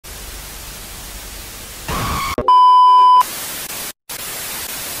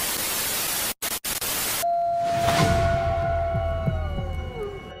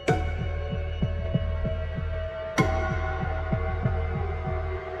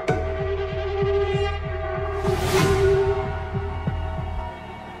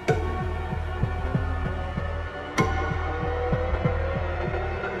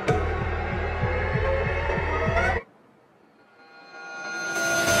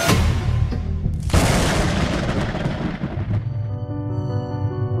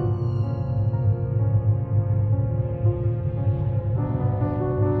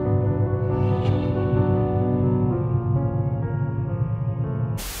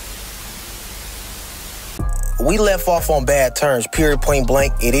we left off on bad terms, period, point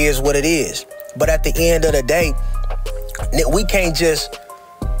blank. It is what it is. But at the end of the day, we can't just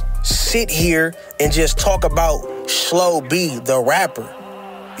sit here and just talk about Slow B, the rapper.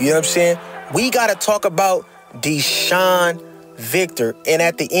 You know what I'm saying? We gotta talk about Deshaun Victor. And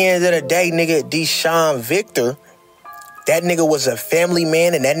at the end of the day, nigga, Deshaun Victor, that nigga was a family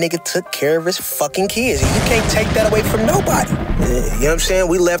man and that nigga took care of his fucking kids. And you can't take that away from nobody. You know what I'm saying?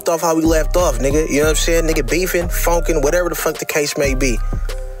 We left off how we left off, nigga. You know what I'm saying? Nigga beefing, funking, whatever the fuck the case may be.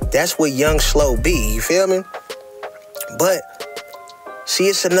 That's what young Slow B, you feel me? But, see,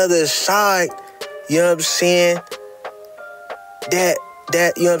 it's another side, you know what I'm saying, that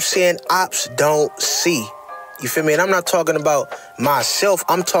you know what I'm saying, ops don't see. You feel me? And I'm not talking about myself.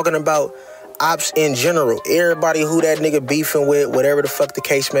 I'm talking about ops in general. Everybody who that nigga beefing with, whatever the fuck the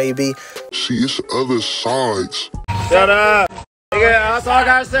case may be. See, it's other sides. Shut up. Nigga, that's all I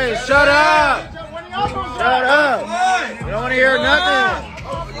gotta say. Shut up. Shut up. You don't want to hear nothing.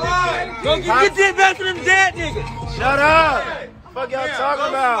 Go get that back to them dead niggas. Shut up. Fuck y'all talking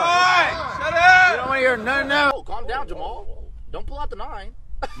about? Shut up. You don't want to hear nothing now. Oh, calm down, Jamal. Don't pull out the 9.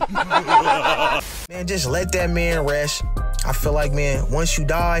 Man, just let that man rest. I feel like, man, once you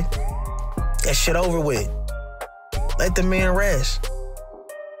die, that shit over with. Let the man rest.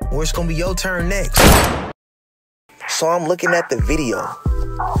 Or it's gonna be your turn next. So I'm looking at the video,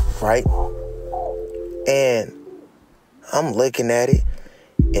 right? And I'm looking at it,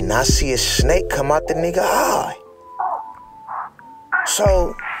 and I see a snake come out the nigga eye.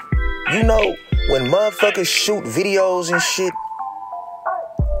 So, you know, when motherfuckers shoot videos and shit,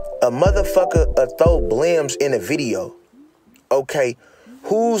 a motherfucker throw blims in a video. Okay,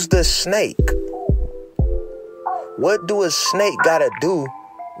 who's the snake? What do a snake gotta do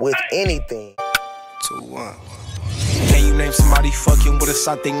with anything? 2-1. Can you name somebody fucking with a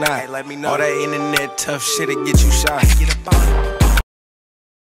something not? Hey, let me know. All that internet tough shit'll get you shot.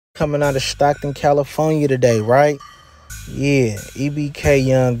 Coming out of Stockton, California today, right? Yeah, EBK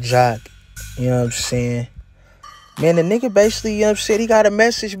young jock. You know what I'm saying? Man, the nigga basically, you know what I'm saying, he got a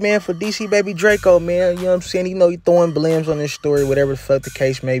message, man, for DC baby Draco, man. You know what I'm saying? You know, he throwing blims on this story, whatever the fuck the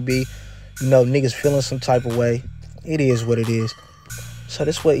case may be. You know, niggas feeling some type of way. It is what it is. So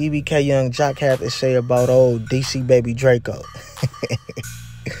this is what EBK young jock had to say about old DC baby Draco.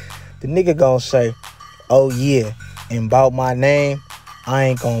 The nigga gonna say, oh yeah, and about my name, I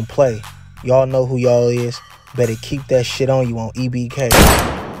ain't gonna play. Y'all know who y'all is. Better keep that shit on you on EBK.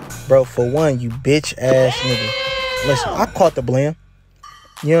 Bro, for one, you bitch ass nigga. Listen, I caught the blim.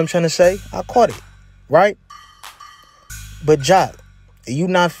 You know what I'm trying to say? I caught it, right? But Jock, you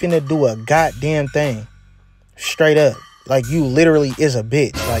not finna do a goddamn thing. Straight up. Like, you literally is a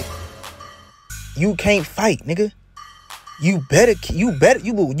bitch. Like, you can't fight, nigga. You would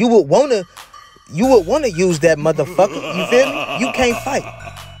wanna use that motherfucker. You feel me? You can't fight.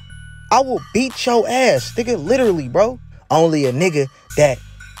 I will beat your ass, nigga, literally, bro. Only a nigga that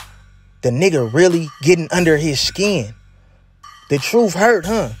the nigga really getting under his skin. The truth hurt,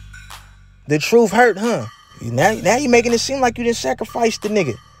 huh? The truth hurt, huh? Now you making it seem like you didn't sacrifice the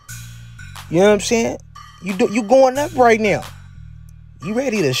nigga. You know what I'm saying? You going up right now. You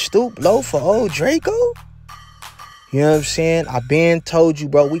ready to stoop low for old Draco? You know what I'm saying? I been told you,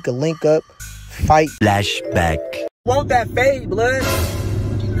 bro, we could link up, fight. Flashback. Want that fade, blood?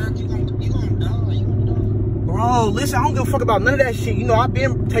 Bro, listen, I don't give a fuck about none of that shit. You know, I've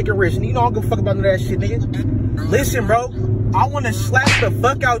been taking risks. You know, I don't give a fuck about none of that shit, nigga. Listen, bro, I want to slap the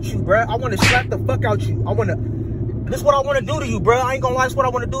fuck out you, bro. I want to slap the fuck out you. This is what I want to do to you, bro. I ain't gonna lie, this is what I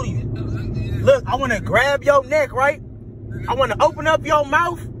want to do to you. Look, I want to grab your neck, right? I want to open up your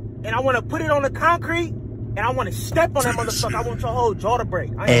mouth, and I want to put it on the concrete, and I want to step on that motherfucker. I want your whole jaw to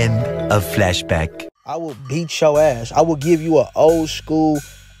break. End of flashback. I will beat your ass. I will give you an old school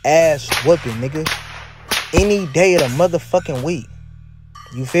ass whooping, nigga. Any day of the motherfucking week.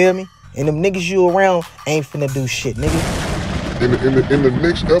 You feel me? And them niggas you around ain't finna do shit, nigga. In the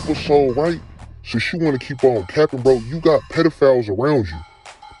next episode, right? Since you want to keep on capping, bro, you got pedophiles around you.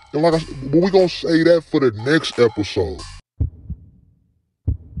 And like I said, but we gonna say that for the next episode.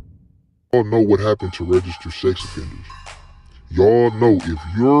 Y'all know what happened to registered sex offenders. Y'all know if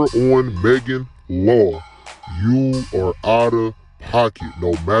you're on Megan Law, you are out of pocket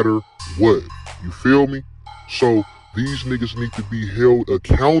no matter what. You feel me? So these niggas need to be held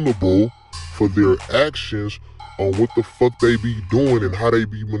accountable for their actions on what the fuck they be doing and how they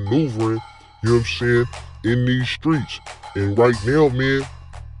be maneuvering, you know what I'm saying, in these streets. And right now, man,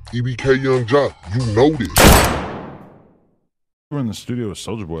 EBK Young Jock, you know this. We were in the studio with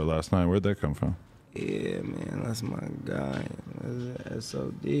Soulja Boy last night. Where'd that come from? Yeah, man, that's my guy. That's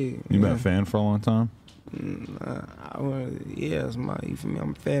SOD. You been a fan for a long time? Yeah, it's my, you feel me?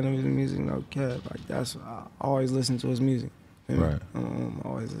 I'm a fan of his music, no cap. Like, that's, I always listen to his music. Right.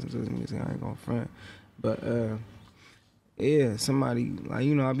 Always listen to his music, I ain't gonna front. But, yeah, somebody, like,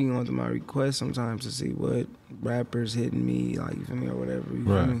 you know, I be going to my requests sometimes to see what rappers hitting me, like, you feel me, or whatever, you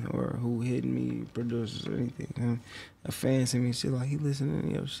feel me? Or who hitting me, producers or anything. And a fan send me shit like, he listening to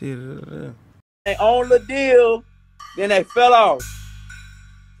your shit, They own the deal, then they fell off.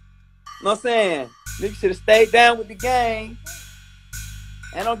 You know what I'm saying? Niggas should have stayed down with the game.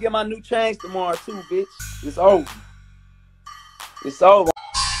 And don't get my new chains tomorrow too, bitch. It's over. It's over.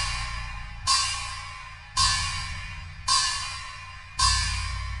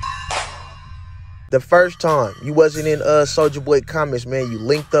 The first time you wasn't in Soulja Boy comments, man, you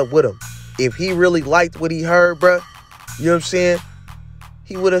linked up with him. If he really liked what he heard, bruh, you know what I'm saying?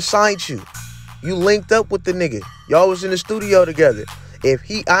 He would have signed you. You linked up with the nigga. Y'all was in the studio together. If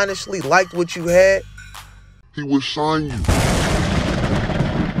he honestly liked what you had, he would sign you.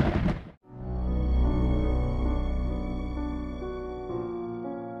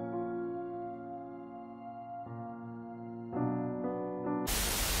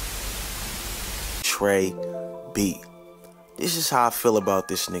 Trey B. This is how I feel about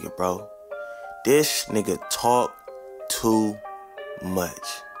this nigga, bro. This nigga talk too much.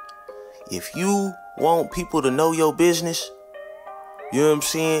 If you want people to know your business, you know what I'm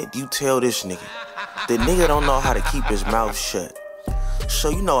saying? You tell this nigga. The nigga don't know how to keep his mouth shut. So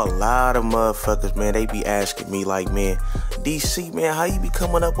you know a lot of motherfuckers, man, they be asking me like, man, DC, man, how you be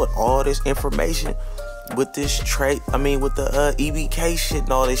coming up with all this information with this trait? I mean, with the EBK shit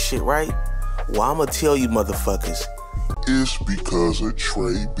and all this shit, right? Well, I'ma tell you motherfuckers. It's because of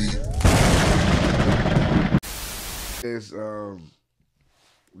Trey B. There's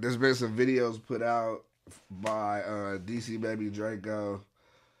been some videos put out by DC baby Draco.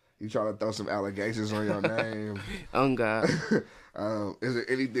 You trying to throw some allegations on your name. Oh, God. Is there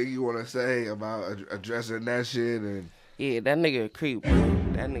anything you want to say about addressing that shit? And yeah, that nigga a creep, bro.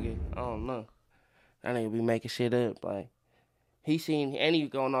 That nigga, I don't know. That nigga be making shit up. Like, he seen, and he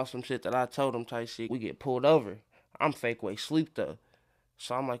going off some shit that I told him type shit. We get pulled over. I'm fake way sleep, though.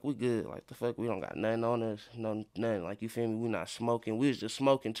 So I'm like, we good. Like, the fuck, we don't got nothing on us. No, nothing. Like, you feel me? We not smoking. We was just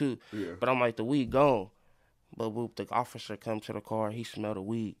smoking, too. Yeah. But I'm like, the weed gone. But whoop, the officer come to the car. He smelled the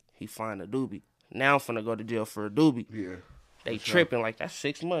weed. He find a doobie. Now I'm finna go to jail for a doobie. Yeah. They tripping like that's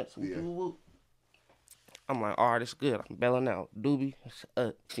 6 months. Yeah. I'm like, all right, it's good. I'm bailing out. Doobie,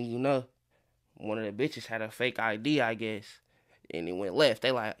 so you know, one of the bitches had a fake ID, I guess, and it went left.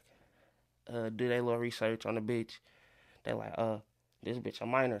 They like, do they little research on the bitch. They like, this bitch a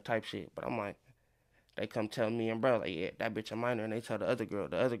minor type shit. But I'm like, they come tell me and bro, like, yeah, that bitch a minor. And they tell the other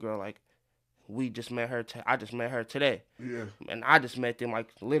girl like, we just met her, I just met her today. Yeah. And I just met them like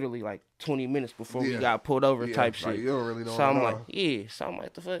literally like 20 minutes before we got pulled over type shit. Like, you don't really know. So I'm like, yeah. So I'm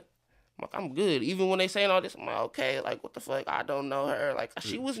like, the fuck? I'm like, I'm good. Even when they saying all this, I'm like, okay, like, what the fuck? I don't know her. Like,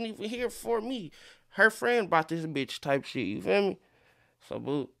 she wasn't even here for me. Her friend brought this bitch type shit. You feel me? So,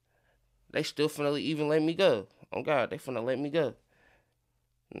 boo, they still finna even let me go. Oh, God, they finna let me go.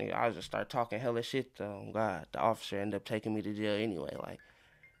 Nigga, I just start talking hella shit, though. Oh, God, the officer ended up taking me to jail anyway.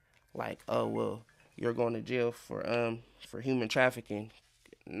 Like, oh, well, you're going to jail for human trafficking.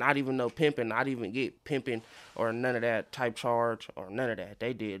 Not even no pimping, not even get pimping or none of that type charge or none of that.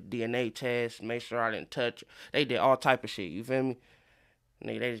 They did DNA tests, make sure I didn't touch. They did all type of shit, you feel me?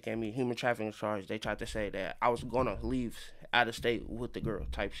 Nigga, they just gave me human trafficking charge. They tried to say that I was going to leave out of state with the girl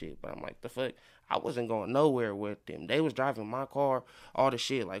type shit. But I'm like, the fuck? I wasn't going nowhere with them. They was driving my car, all the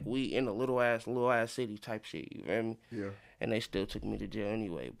shit. Like, we in a little ass city type shit, you feel me? Yeah. And they still took me to jail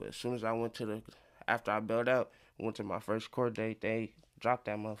anyway. But as soon as I went to after I bailed out, went to my first court date, they dropped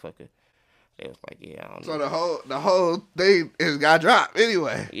that motherfucker. They was like, yeah, I don't know. So the whole thing is got dropped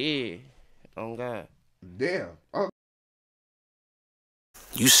anyway. Yeah. Oh, God. Damn. Oh.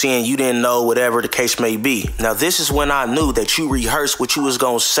 You saying you didn't know whatever the case may be. Now, this is when I knew that you rehearsed what you was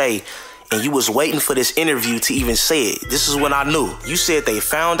gonna say and you was waiting for this interview to even say it. This is when I knew. You said they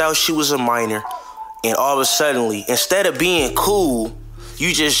found out she was a minor and all of a sudden, instead of being cool,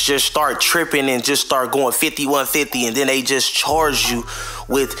 you just start tripping and just start going 5150 and then they just charge you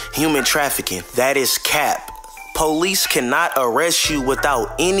with human trafficking. That is cap. Police cannot arrest you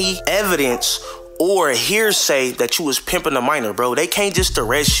without any evidence or hearsay that you was pimping a minor, bro. They can't just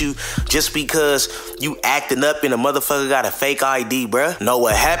arrest you just because you acting up and a motherfucker got a fake ID, bruh. No,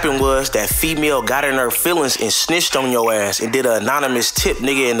 what happened was that female got in her feelings and snitched on your ass and did an anonymous tip,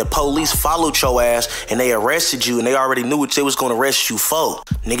 nigga, and the police followed your ass and they arrested you and they already knew what they was gonna arrest you for.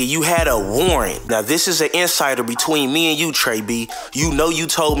 Nigga, you had a warrant. Now, this is an insider between me and you, Trey B. You know you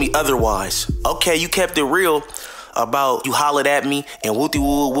told me otherwise. Okay, you kept it real about you hollered at me and whoopty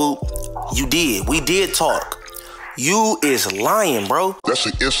whoop whoop. You did. We did talk. You is lying, bro. That's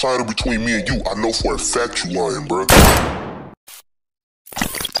an insider between me and you. I know for a fact you lying, bro.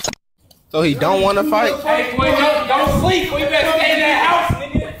 So he don't want to fight? Hey, boy, don't sleep. We better stay in that house,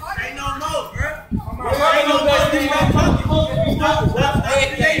 nigga. Ain't no more, bro. Ain't no best thing about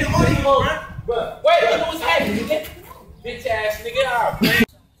Wait, what's happening, nigga? Bitch ass nigga.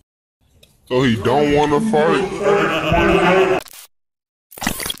 So he don't want to fight?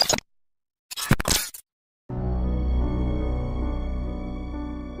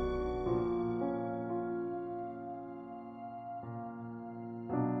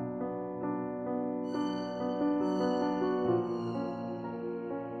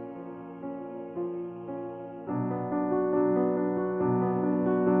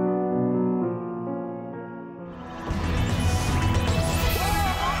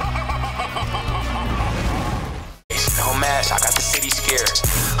 I got the city scared.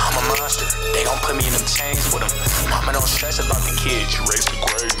 I'm a monster. They gon' put me in them chains with them. Mama don't stress about the kids. You raised the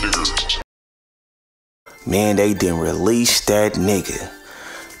grave niggas. Man, they didn't release that nigga.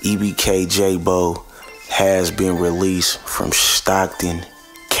 EBK J-Bo has been released from Stockton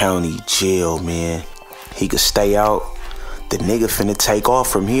County Jail, man. He could stay out. The nigga finna take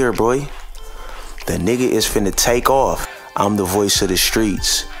off from here, boy. The nigga is finna take off. I'm the voice of the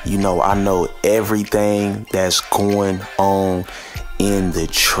streets. You know, I know everything that's going on in the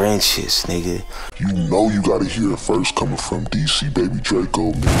trenches, nigga. You know you gotta hear it first coming from DC baby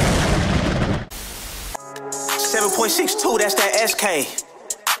Draco, man. 7.62, that's that SK.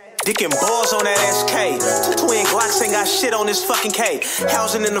 Dick and balls on that SK. Two twin Glocks ain't got shit on this fucking K.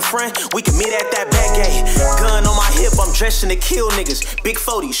 Housing in the front, we can meet at that back gate. Gun on my hip, I'm dressing to kill niggas. Big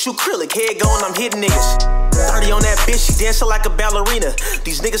 40, shoot acrylic, head going, I'm hitting niggas. 30 on that bitch, she dancing like a ballerina.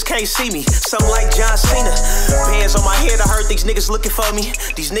 These niggas can't see me, something like John Cena. Bands on my head, I heard these niggas looking for me.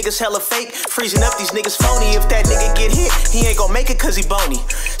 These niggas hella fake, freezing up these niggas phony. If that nigga get hit, he ain't gon' make it cause he bony.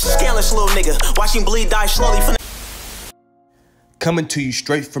 Scandalous little nigga, watch him bleed, die slowly from the Coming to you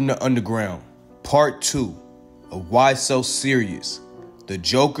straight from the underground, part 2 of Why So Serious, the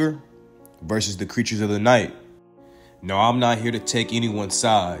Joker versus the creatures of the night. No, I'm not here to take anyone's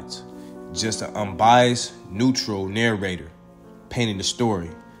sides, just an unbiased, neutral narrator, painting the story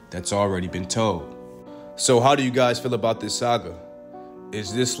that's already been told. So how do you guys feel about this saga?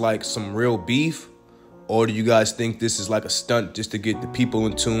 Is this like some real beef, or do you guys think this is like a stunt just to get the people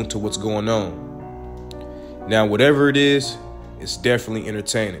in tune to what's going on? Now, whatever it is, it's definitely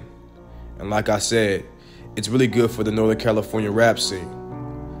entertaining. And like I said, it's really good for the Northern California rap scene.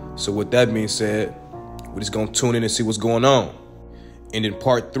 So with that being said, we're just gonna tune in and see what's going on. And in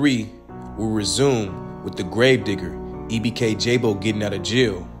part 3, we'll resume with the gravedigger, EBK J-Bo getting out of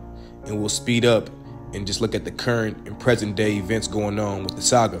jail. And we'll speed up and just look at the current and present day events going on with the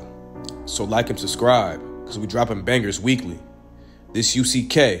saga. So like and subscribe, because we're dropping bangers weekly. This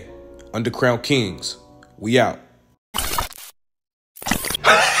UCK, UnderCrown Kings, we out.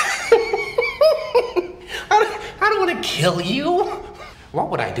 I don't want to kill you. What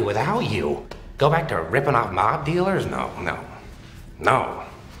would I do without you? Go back to ripping off mob dealers? No.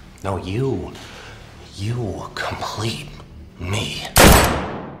 You complete me.